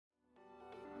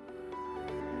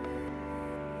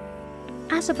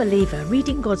As a believer,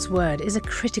 reading God's Word is a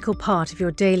critical part of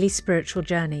your daily spiritual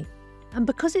journey. And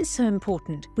because it's so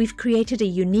important, we've created a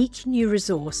unique new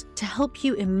resource to help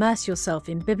you immerse yourself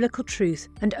in biblical truth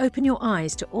and open your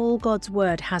eyes to all God's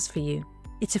Word has for you.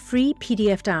 It's a free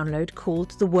PDF download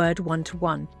called The Word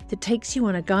 1-to-1 that takes you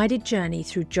on a guided journey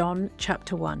through John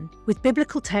chapter 1. With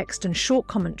biblical text and short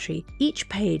commentary, each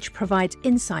page provides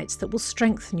insights that will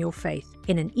strengthen your faith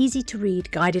in an easy-to-read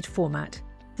guided format.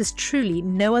 There's truly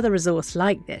no other resource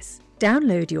like this.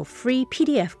 Download your free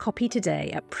PDF copy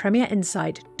today at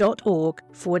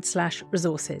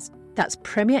premierinsight.org/resources. That's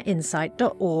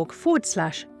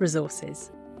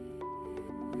premierinsight.org/resources.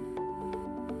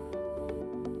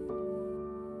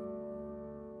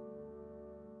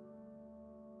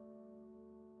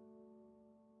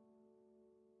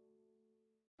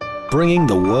 Bringing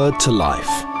the Word to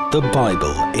life. The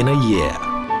Bible in a year.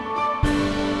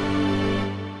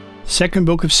 Second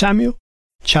book of Samuel,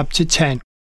 chapter 10.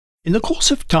 In the course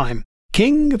of time,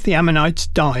 king of the Ammonites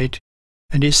died,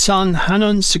 and his son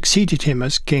Hanun succeeded him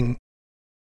as king.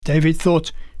 David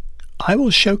thought, I will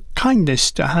show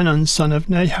kindness to Hanun son of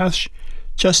Nahash,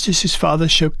 just as his father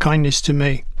showed kindness to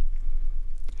me.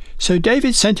 So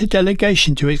David sent a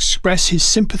delegation to express his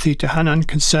sympathy to Hanun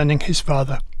concerning his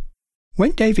father.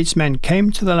 When David's men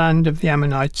came to the land of the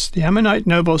Ammonites, the Ammonite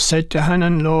nobles said to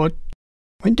Hanun,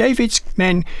 When David's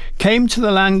men came to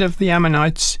the land of the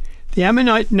Ammonites, the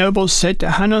Ammonite nobles said to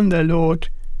Hanun their lord,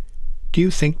 Do you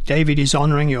think David is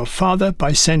honouring your father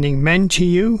by sending men to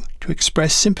you to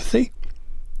express sympathy?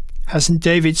 Hasn't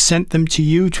David sent them to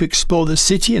you to explore the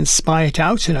city and spy it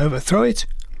out and overthrow it?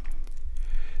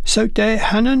 So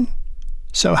Hanun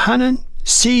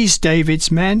seized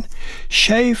David's men,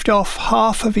 shaved off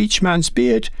half of each man's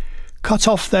beard, cut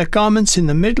off their garments in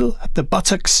the middle at the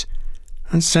buttocks,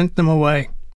 and sent them away.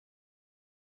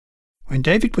 When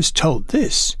David was told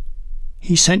this,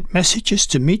 he sent messengers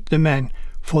to meet the men,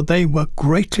 for they were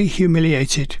greatly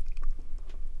humiliated.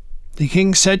 The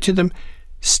king said to them,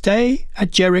 Stay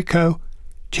at Jericho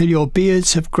till your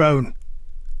beards have grown,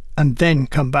 and then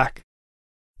come back.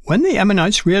 When the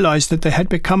Ammonites realized that they had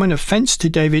become an offense to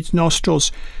David's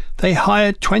nostrils, they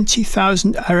hired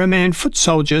 20,000 Aramean foot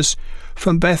soldiers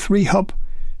from Beth Rehob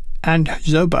and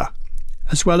Zobah,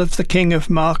 as well as the king of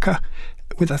Maacah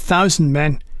with 1,000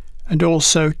 men, and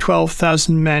also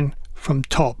 12,000 men from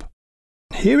Tob.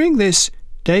 Hearing this,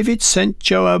 David sent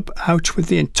Joab out with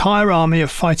the entire army of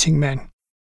fighting men.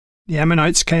 The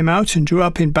Ammonites came out and drew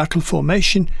up in battle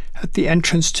formation at the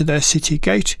entrance to their city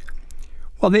gate,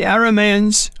 while the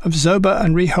Arameans of Zobah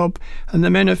and Rehob and the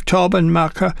men of Tob and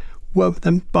Maacah were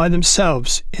by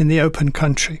themselves in the open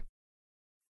country.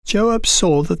 Joab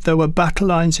saw that there were battle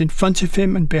lines in front of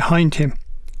him and behind him,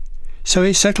 so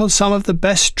he settled some of the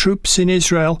best troops in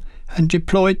Israel and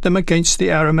deployed them against the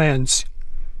Arameans.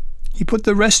 He put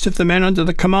the rest of the men under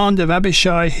the command of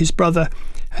Abishai his brother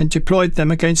and deployed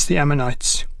them against the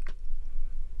Ammonites.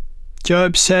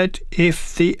 Joab said,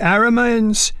 If the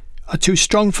Arameans are too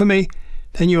strong for me,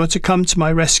 then you are to come to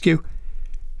my rescue.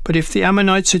 But if the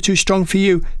Ammonites are too strong for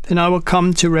you, then I will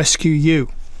come to rescue you.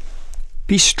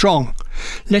 Be strong.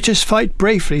 Let us fight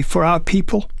bravely for our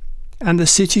people and the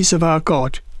cities of our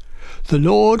God. The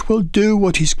Lord will do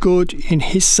what is good in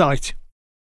his sight.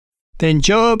 Then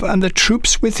Joab and the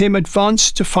troops with him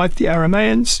advanced to fight the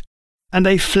Arameans, and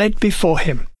they fled before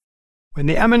him. When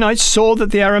the Ammonites saw that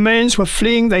the Arameans were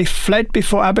fleeing, they fled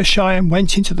before Abishai and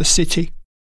went into the city.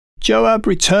 Joab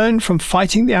returned from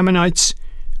fighting the Ammonites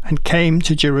and came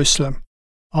to Jerusalem.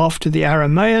 After the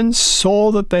Arameans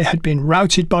saw that they had been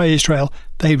routed by Israel,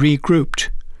 they regrouped.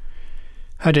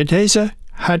 Hadadezer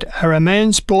had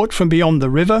Arameans brought from beyond the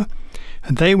river,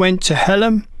 and they went to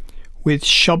Helam with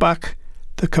Shobach,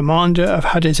 the commander of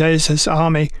Hadadezer's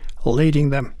army, leading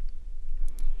them.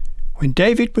 When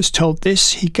David was told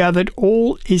this, he gathered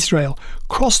all Israel,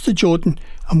 crossed the Jordan,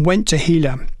 and went to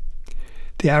Helam.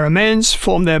 The Arameans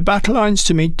formed their battle lines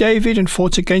to meet David and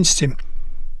fought against him.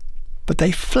 But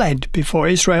they fled before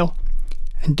Israel,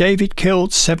 and David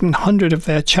killed 700 of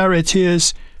their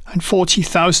charioteers and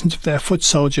 40,000 of their foot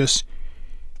soldiers.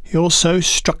 He also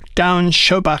struck down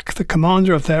Shobach, the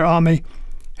commander of their army,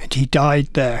 and he died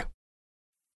there.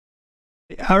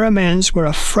 The Arameans were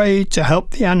afraid to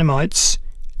help the Ammonites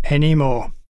any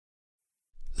more.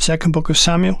 The second book of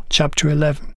Samuel, chapter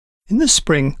 11. In the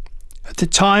spring, at the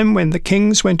time when the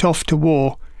kings went off to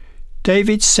war,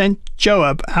 David sent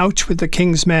Joab out with the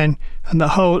king's men and the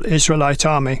whole Israelite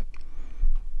army.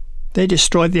 They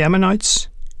destroyed the Ammonites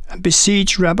and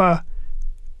besieged Rabbah,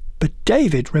 but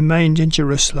David remained in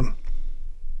Jerusalem.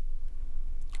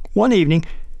 One evening,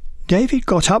 David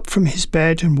got up from his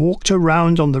bed and walked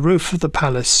around on the roof of the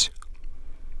palace.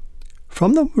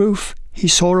 From the roof he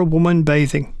saw a woman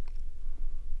bathing.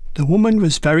 The woman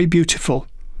was very beautiful,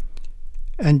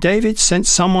 and David sent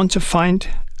someone to find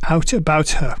out about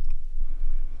her.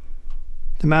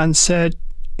 The man said,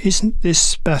 "Isn't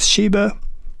this Bathsheba,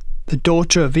 the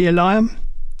daughter of Eliam,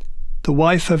 the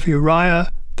wife of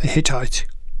Uriah the Hittite?"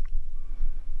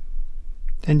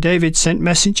 Then David sent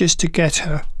messengers to get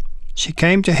her. She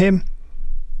came to him,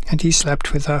 and he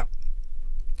slept with her.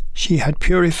 She had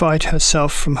purified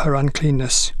herself from her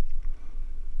uncleanness.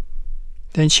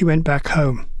 Then she went back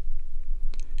home.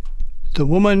 The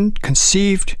woman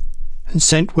conceived and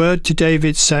sent word to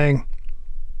David, saying,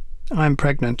 "I am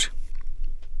pregnant."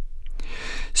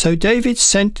 So David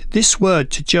sent this word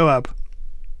to Joab,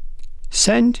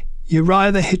 "Send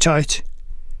Uriah the Hittite."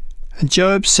 And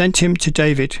Joab sent him to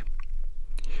David.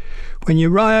 When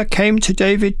Uriah came to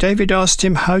David, David asked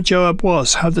him how Joab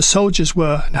was, how the soldiers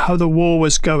were, and how the war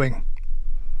was going.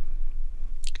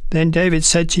 Then David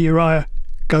said to Uriah,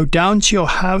 "Go down to your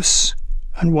house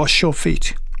and wash your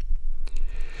feet."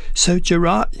 So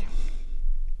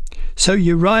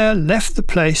Uriah left the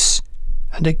place,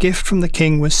 and a gift from the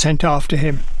king was sent after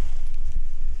him.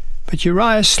 But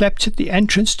Uriah slept at the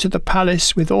entrance to the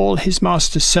palace with all his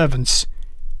master's servants,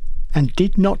 and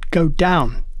did not go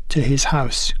down to his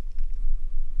house.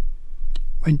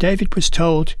 When David was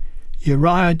told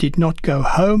Uriah did not go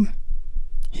home,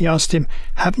 he asked him,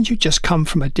 "Haven't you just come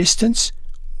from a distance?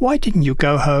 Why didn't you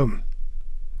go home?"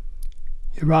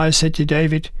 Uriah said to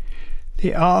David,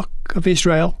 "The ark of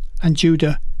Israel and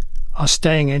Judah are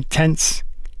staying in tents,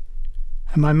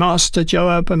 and my master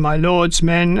Joab and my lord's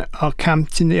men are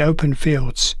camped in the open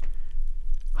fields.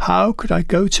 How could I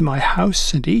go to my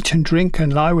house and eat and drink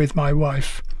and lie with my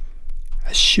wife?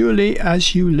 As surely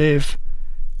as you live,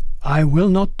 I will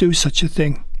not do such a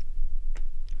thing."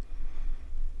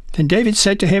 Then David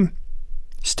said to him,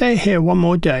 "Stay here one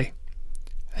more day,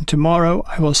 and tomorrow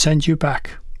I will send you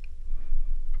back."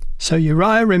 So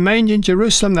Uriah remained in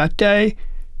Jerusalem that day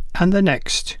and the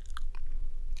next.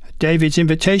 At David's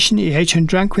invitation he ate and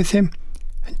drank with him,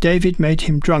 and David made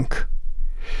him drunk.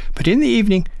 But in the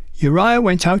evening Uriah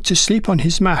went out to sleep on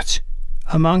his mat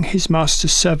among his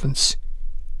master's servants.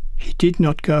 He did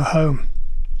not go home.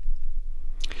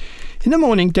 In the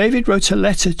morning David wrote a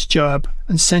letter to Joab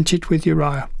and sent it with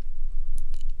Uriah.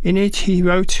 In it he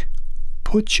wrote,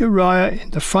 "Put Uriah in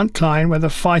the front line where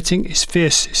the fighting is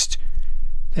fiercest,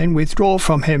 then withdraw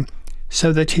from him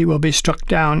so that he will be struck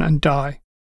down and die."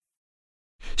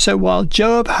 So while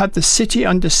Joab had the city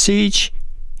under siege,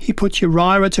 he put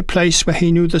Uriah at a place where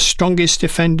he knew the strongest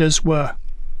defenders were.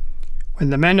 When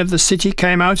the men of the city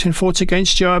came out and fought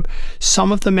against Joab,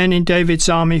 some of the men in David's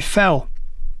army fell.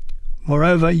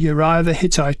 Moreover, Uriah the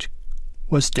Hittite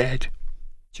was dead.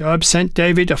 Joab sent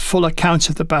David a full account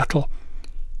of the battle.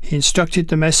 He instructed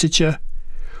the messenger,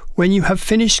 "When you have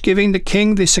finished giving the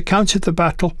king this account of the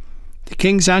battle, the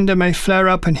king's anger may flare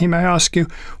up and he may ask you,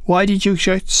 'Why did you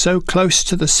get so close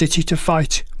to the city to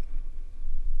fight?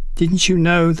 Didn't you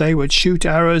know they would shoot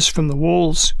arrows from the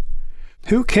walls?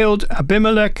 Who killed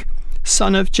Abimelech,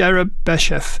 son of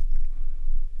Jerub-Besheth?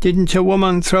 Didn't a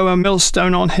woman throw a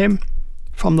millstone on him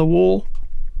from the wall,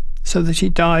 so that he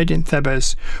died in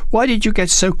Thebez? Why did you get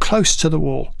so close to the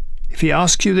wall? If he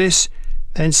asks you this,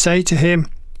 then say to him,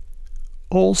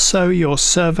 also your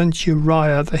servant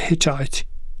Uriah the Hittite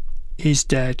is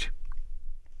dead."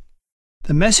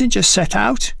 The messenger set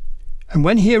out, and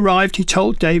when he arrived he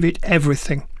told David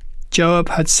everything Joab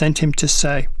had sent him to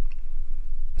say.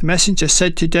 The messenger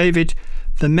said to David,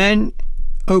 "The men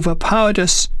overpowered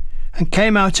us and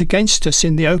came out against us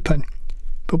in the open,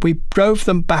 but we drove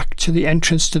them back to the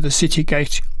entrance to the city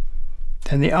gate.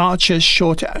 Then the archers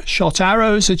shot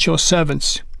arrows at your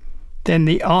servants. Then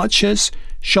the archers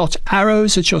shot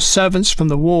arrows at your servants from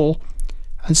the wall,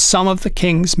 and some of the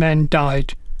king's men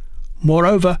died.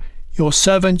 Moreover, your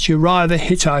servant Uriah the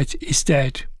Hittite is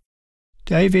dead."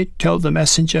 David told the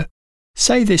messenger,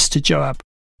 "Say this to Joab,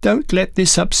 don't let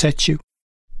this upset you.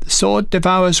 The sword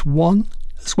devours one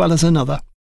as well as another.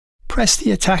 Press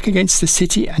the attack against the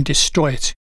city and destroy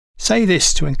it. Say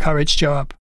this to encourage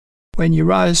Joab." When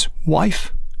Uriah's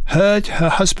wife heard her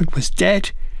husband was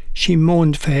dead, she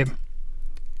mourned for him.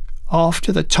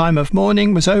 After the time of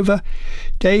mourning was over,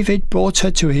 David brought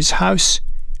her to his house,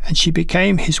 and she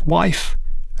became his wife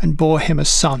and bore him a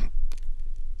son.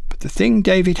 But the thing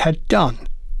David had done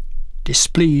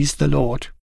displeased the Lord.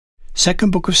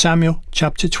 2nd Book of Samuel,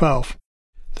 chapter 12.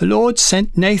 The Lord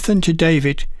sent Nathan to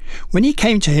David. When he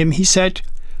came to him, he said,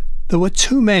 "There were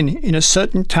 2 men in a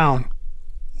certain town,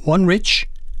 one rich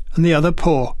and the other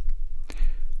poor.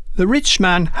 The rich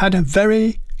man had a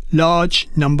very large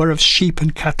number of sheep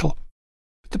and cattle.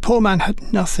 the poor man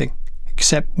had nothing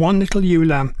except one little ewe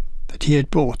lamb that he had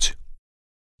bought.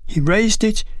 He raised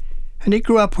it, and it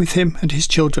grew up with him and his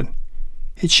children.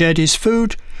 It shared his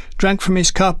food, drank from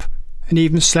his cup, and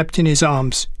even slept in his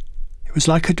arms. It was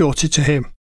like a daughter to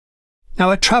him.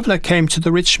 Now a traveller came to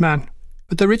the rich man,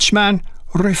 but the rich man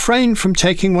refrained from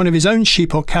taking one of his own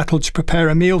sheep or cattle to prepare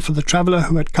a meal for the traveller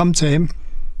who had come to him.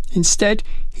 Instead,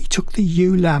 he took the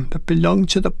ewe lamb that belonged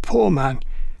to the poor man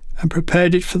and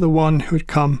prepared it for the one who had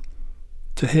come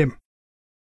to him.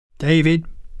 David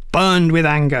burned with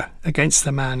anger against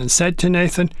the man and said to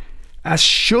Nathan, "As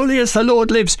surely as the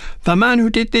Lord lives, the man who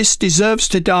did this deserves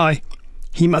to die.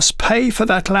 He must pay for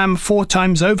that lamb 4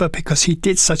 times over because he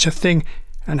did such a thing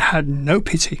and had no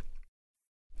pity."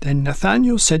 Then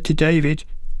Nathanael said to David,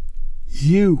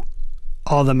 "You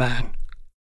are the man.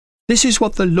 This is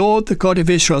what the Lord, the God of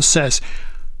Israel, says.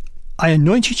 I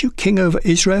anointed you king over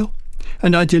Israel,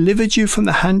 and I delivered you from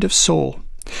the hand of Saul.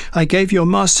 I gave your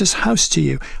master's house to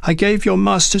you. I gave your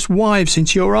master's wives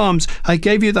into your arms. I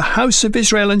gave you the house of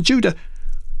Israel and Judah.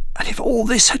 And if all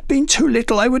this had been too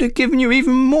little, I would have given you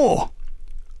even more.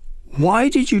 Why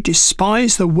did you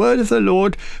despise the word of the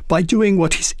Lord by doing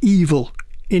what is evil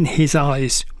in his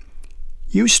eyes?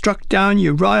 You struck down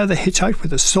Uriah the Hittite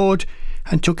with a sword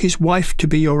and took his wife to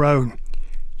be your own.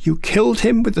 You killed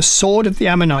him with the sword of the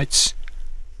Ammonites.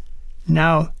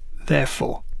 Now,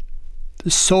 therefore, the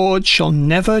sword shall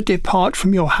never depart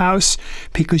from your house,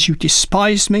 because you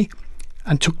despised me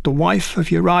and took the wife of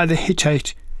Uriah the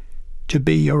Hittite to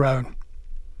be your own.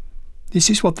 This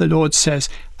is what the Lord says.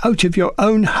 Out of your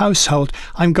own household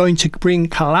I'm going to bring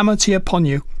calamity upon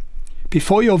you.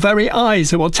 Before your very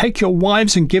eyes I will take your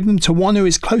wives and give them to one who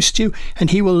is close to you, and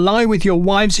he will lie with your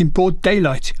wives in broad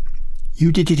daylight.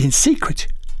 You did it in secret,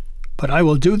 but I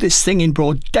will do this thing in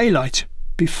broad daylight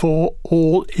before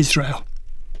all Israel."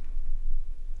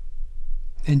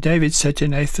 Then David said to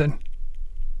Nathan,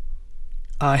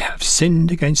 "I have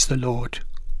sinned against the Lord."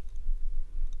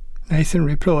 Nathan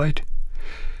replied,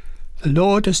 "The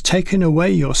Lord has taken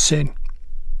away your sin.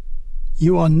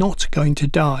 You are not going to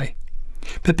die.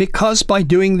 But because by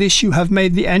doing this you have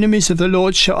made the enemies of the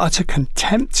Lord show utter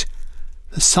contempt,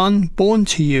 the son born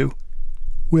to you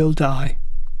will die."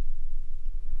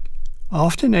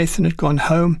 After Nathan had gone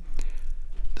home,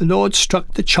 the Lord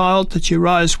struck the child that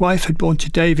Uriah's wife had borne to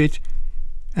David,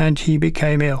 and he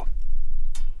became ill.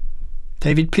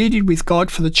 David pleaded with God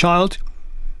for the child.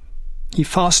 He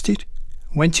fasted,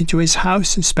 went into his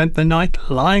house, and spent the night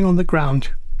lying on the ground.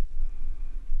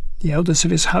 The elders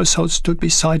of his household stood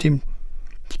beside him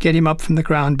to get him up from the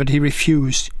ground, but he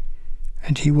refused,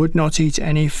 and he would not eat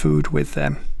any food with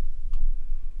them.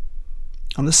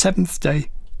 On the 7th day,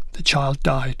 the child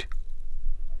died.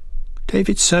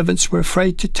 David's servants were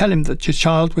afraid to tell him that the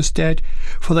child was dead,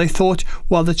 for they thought,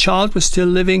 while the child was still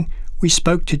living, we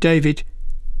spoke to David,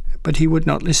 but he would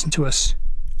not listen to us.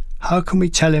 How can we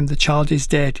tell him the child is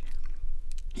dead?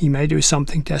 He may do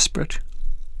something desperate.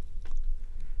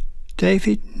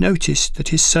 David noticed that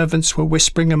his servants were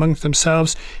whispering among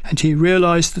themselves, and he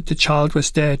realized that the child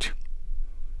was dead.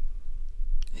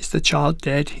 "Is the child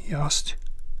dead?" he asked.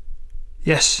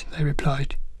 "Yes," they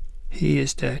replied. "He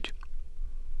is dead."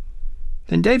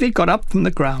 Then David got up from the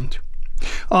ground.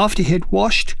 After he had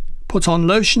washed, put on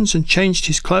lotions, and changed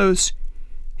his clothes,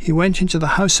 he went into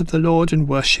the house of the Lord and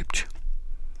worshipped.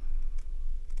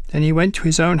 Then he went to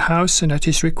his own house, and at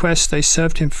his request they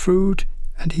served him food,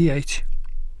 and he ate.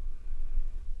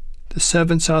 The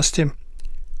servants asked him,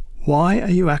 "Why are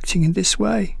you acting in this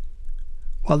way?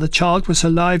 While the child was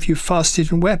alive, you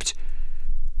fasted and wept,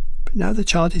 but now the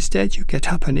child is dead, you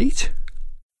get up and eat?"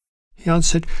 He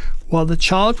answered, "While the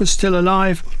child was still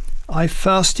alive, I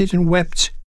fasted and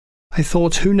wept. I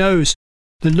thought, who knows,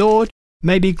 the Lord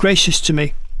may be gracious to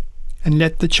me and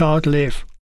let the child live.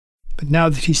 But now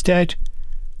that he's dead,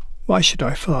 why should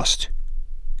I fast?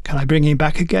 Can I bring him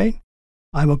back again?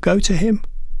 I will go to him,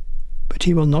 but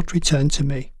he will not return to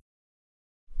me."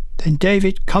 Then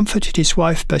David comforted his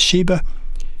wife Bathsheba,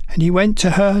 and he went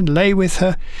to her and lay with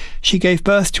her. She gave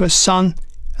birth to a son,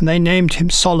 and they named him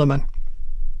Solomon.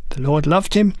 The Lord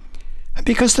loved him, and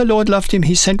because the Lord loved him,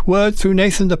 he sent word through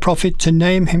Nathan the prophet to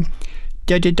name him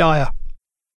Jedidiah.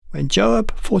 When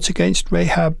Joab fought against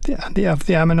Rahab of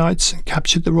the Ammonites and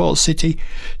captured the royal city,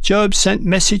 Joab sent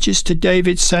messages to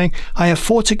David saying, "I have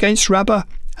fought against Rabbah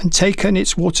and taken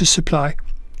its water supply.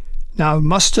 Now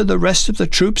muster the rest of the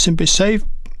troops and besiege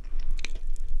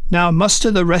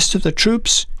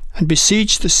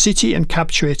the city and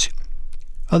capture it.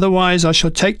 Otherwise I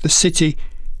shall take the city,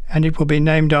 and it will be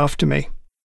named after me."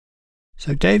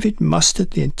 So David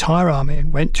mustered the entire army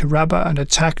and went to Rabbah and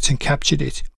attacked and captured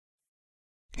it.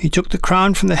 He took the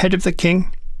crown from the head of the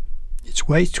king. Its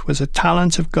weight was 1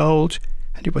 talent of gold,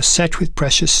 and it was set with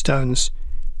precious stones,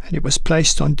 and it was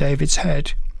placed on David's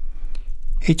head.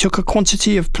 He took a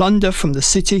quantity of plunder from the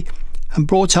city and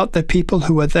brought out the people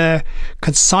who were there,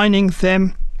 consigning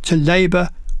them to labour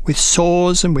with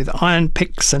saws and with iron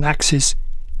picks and axes,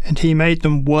 and he made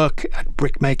them work at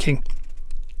brickmaking.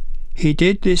 He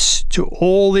did this to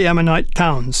all the Ammonite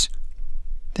towns.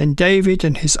 Then David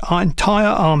and his entire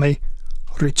army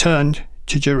returned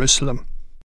to Jerusalem.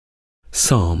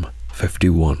 Psalm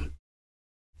 51.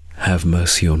 Have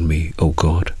mercy on me, O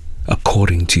God,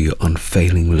 according to your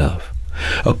unfailing love.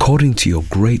 According to your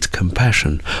great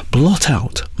compassion, blot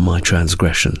out my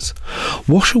transgressions.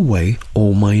 Wash away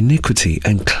all my iniquity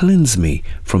and cleanse me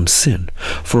from sin.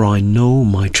 For I know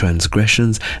my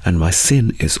transgressions, and my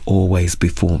sin is always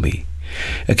before me.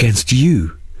 Against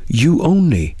you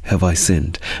only have I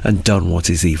sinned and done what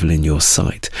is evil in your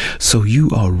sight. So you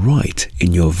are right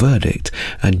in your verdict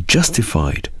and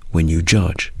justified when you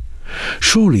judge.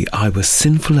 Surely I was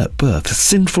sinful at birth,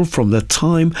 sinful from the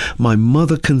time my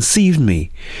mother conceived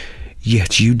me.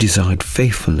 Yet you desired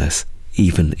faithfulness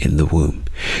even in the womb.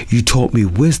 You taught me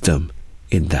wisdom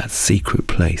in that secret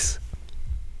place.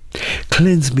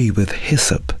 Cleanse me with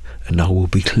hyssop, and I will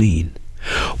be clean.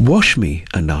 Wash me,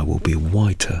 and I will be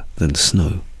whiter than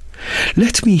snow.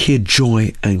 Let me hear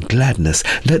joy and gladness.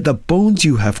 Let the bones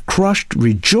you have crushed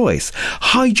rejoice.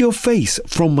 Hide your face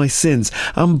from my sins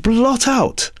and blot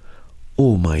out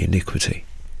all my iniquity.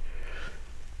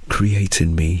 Create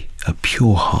in me a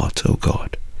pure heart, O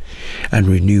God, and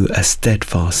renew a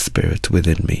steadfast spirit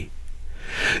within me.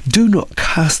 Do not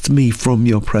cast me from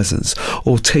your presence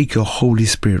or take your Holy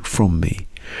Spirit from me.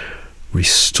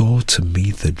 Restore to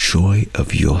me the joy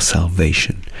of your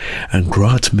salvation and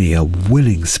grant me a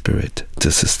willing spirit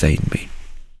to sustain me.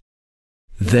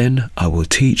 Then I will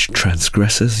teach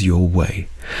transgressors your way,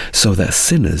 so that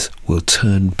sinners will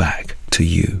turn back to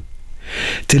you.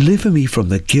 Deliver me from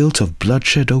the guilt of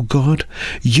bloodshed, O God,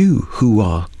 you who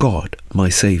are God, my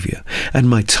Saviour, and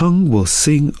my tongue will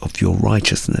sing of your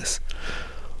righteousness.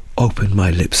 Open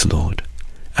my lips, Lord,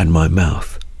 and my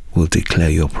mouth will declare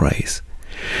your praise.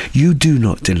 You do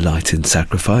not delight in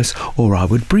sacrifice, or I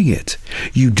would bring it.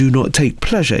 You do not take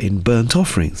pleasure in burnt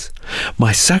offerings.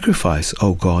 My sacrifice,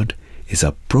 O God, is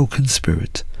a broken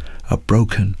spirit, a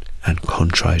broken and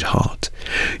contrite heart.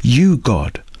 You,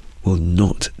 God, will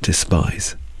not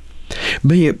despise.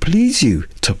 May it please you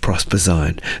to prosper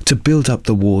Zion, to build up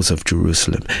the walls of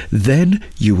Jerusalem. Then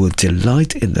you will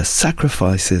delight in the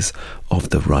sacrifices of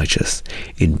the righteous,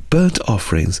 in burnt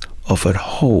offerings offered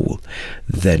whole.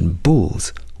 Then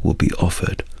bulls will be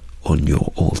offered on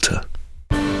your altar.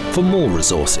 For more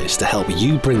resources to help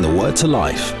you bring the word to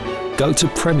life, go to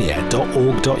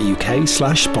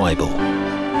premier.org.uk/Bible.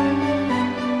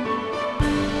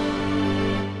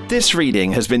 This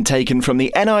reading has been taken from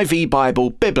the NIV Bible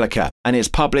Biblica and is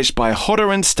published by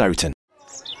Hodder and Stoughton.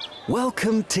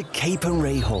 Welcome to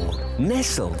Capernwray Hall,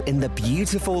 nestled in the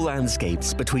beautiful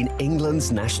landscapes between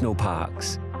England's national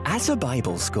parks. As a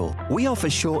Bible school, we offer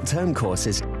short-term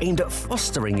courses aimed at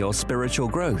fostering your spiritual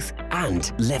growth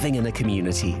and living in a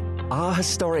community. Our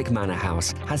historic manor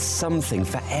house has something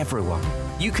for everyone.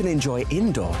 You can enjoy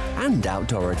indoor and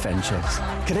outdoor adventures,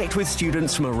 connect with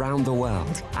students from around the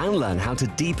world, and learn how to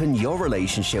deepen your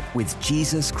relationship with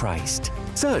Jesus Christ.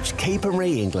 Search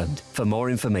Capernwray England for more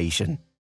information.